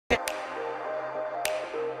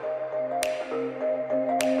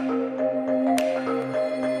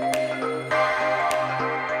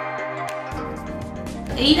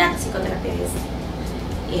ir a psicoterapia es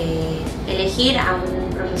elegir a un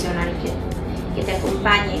profesional que te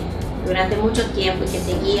acompañe durante mucho tiempo y que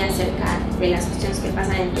te guíe acerca de las cuestiones que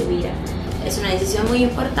pasan en tu vida. Es una decisión muy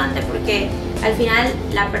importante porque al final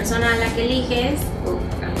la persona a la que eliges o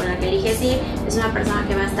con la que eliges ir es una persona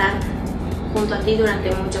que va a estar junto a ti durante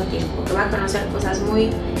mucho tiempo, que va a conocer cosas muy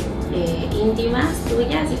íntimas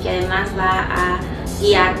tuyas y que además va a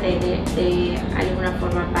guiarte de alguna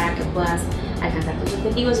forma para que puedas alcanzar tus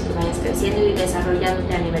objetivos y que vayas creciendo y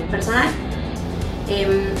desarrollándote a nivel personal.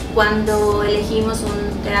 Cuando elegimos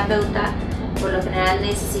un terapeuta, por lo general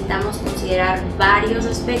necesitamos considerar varios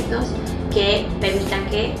aspectos que permitan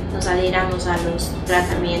que nos adhiramos a los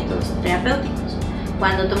tratamientos terapéuticos.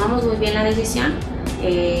 Cuando tomamos muy bien la decisión,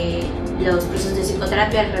 los procesos de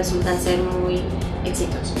psicoterapia resultan ser muy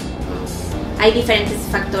exitosos. Hay diferentes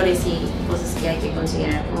factores y cosas que hay que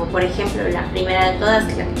considerar, como por ejemplo la primera de todas,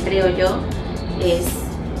 que creo yo, es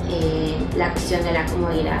la cuestión de la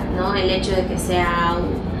comodidad, ¿no? El hecho de que sea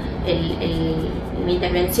mi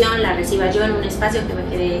intervención la reciba yo en un espacio que me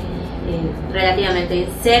quede relativamente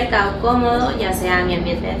cerca o cómodo, ya sea a mi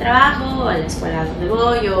ambiente de trabajo, o a la escuela donde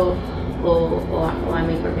voy o a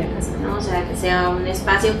mi propia casa, ¿no? O sea, que sea un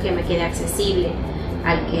espacio que me quede accesible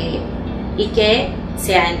y que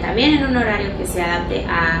sea también en un horario que se adapte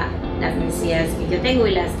a las necesidades que yo tengo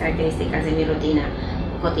y las características de mi rutina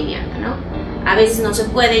cotidiana, ¿no? A veces no se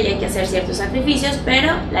puede y hay que hacer ciertos sacrificios,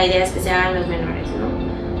 pero la idea es que se hagan los menores, ¿no?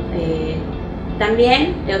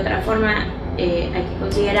 También, de otra forma, hay que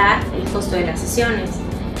considerar el costo de las sesiones.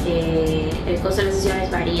 El costo de las sesiones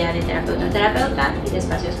varía de terapeuta a terapeuta y de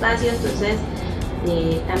espacio a espacio, entonces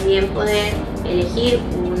también poder elegir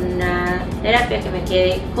una terapia que me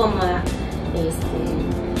quede cómoda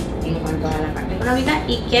en cuanto a la parte económica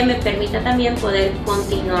y que me permita también poder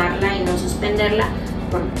continuarla y no suspenderla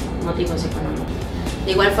por motivos económicos.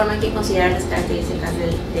 De igual forma hay que considerar las características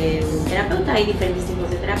de un terapeuta. Hay diferentes tipos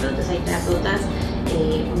de terapeutas, hay terapeutas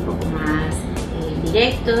un poco más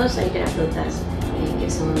directos, hay terapeutas que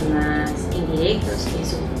son más indirectos,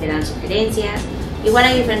 que dan sugerencias. Igual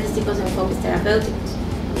hay diferentes tipos de enfoques terapéuticos.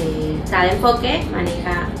 Cada enfoque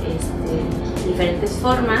maneja diferentes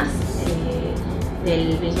formas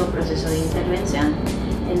del mismo proceso de intervención.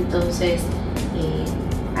 Entonces,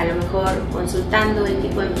 a lo mejor consultando el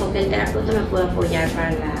tipo de enfoque del terapeuta me puedo apoyar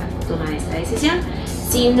para la toma de esta decisión.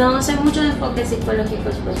 Si no sé mucho de enfoques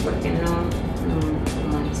psicológicos, pues porque no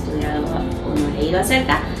he estudiado o no he leído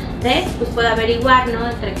acerca de, pues puedo averiguar, ¿no?,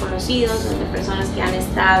 entre conocidos o entre personas que han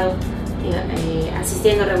estado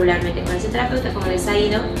asistiendo regularmente con ese terapeuta, cómo les ha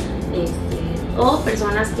ido, o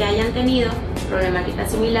personas que hayan tenido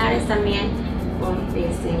problemáticas similares también,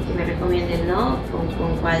 que me recomienden, ¿no?,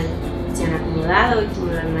 con cuál se han acomodado y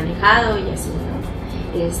cómo lo han manejado y así, ¿no?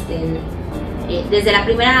 Desde la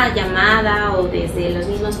primera llamada o desde los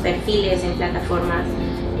mismos perfiles en plataformas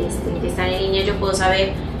que están en línea, yo puedo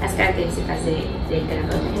saber las características del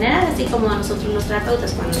terapeuta en general, así como nosotros los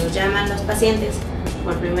terapeutas, cuando nos llaman los pacientes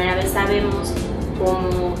por primera vez, sabemos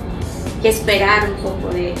qué esperar un poco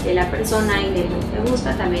de la persona y de lo que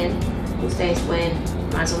gusta. También ustedes pueden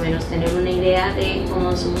más o menos tener una idea de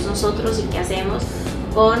cómo somos nosotros y qué hacemos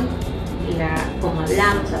con cómo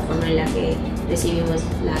hablamos, la forma en la que recibimos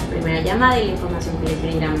la primera llamada y la información que les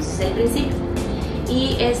brindamos desde el principio.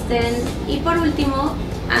 Y por último,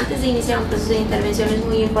 antes de iniciar un proceso de intervención es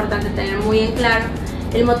muy importante tener muy en claro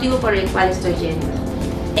el motivo por el cual estoy yendo.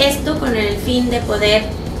 Esto con el fin de poder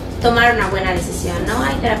tomar una buena decisión, ¿no?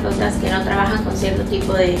 Hay terapeutas que no trabajan con cierto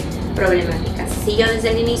tipo de problemáticas. Si yo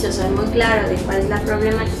desde el inicio soy muy claro de cuál es la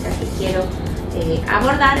problemática que quiero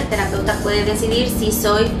abordar, el terapeuta puede decidir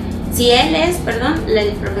si él es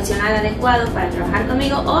el profesional adecuado para trabajar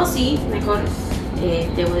conmigo o si mejor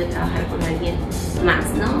debo de trabajar con alguien más,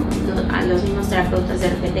 ¿no? Los mismos terapeutas de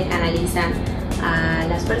repente canalizan a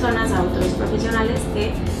las personas, a otros profesionales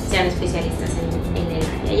que sean especialistas en el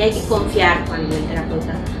área, y hay que confiar cuando el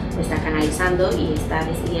terapeuta lo está canalizando y está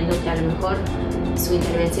decidiendo que a lo mejor su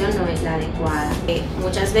intervención no es la adecuada.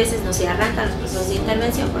 Muchas veces no se arrancan los procesos de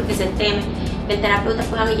intervención porque se teme que el terapeuta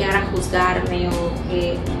pueda llegar a juzgarme o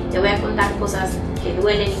que le voy a contar cosas que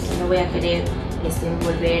duelen y que no voy a querer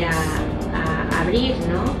volver a abrir,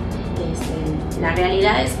 ¿no? La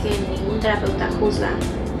realidad es que ningún terapeuta juzga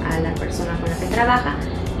a la persona con la que trabaja,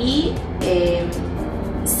 y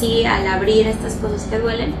sí, al abrir estas cosas que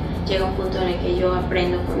duelen, llega un punto en el que yo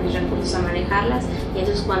aprendo con mis recursos a manejarlas, y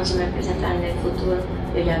entonces cuando se me presentan en el futuro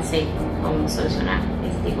yo ya sé cómo solucionar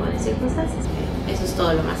este tipo de circunstancias. Eso es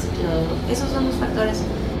todo esos son los factores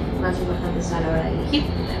más importantes a la hora de elegir.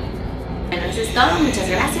 Bueno, eso es todo, muchas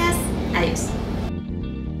gracias, adiós.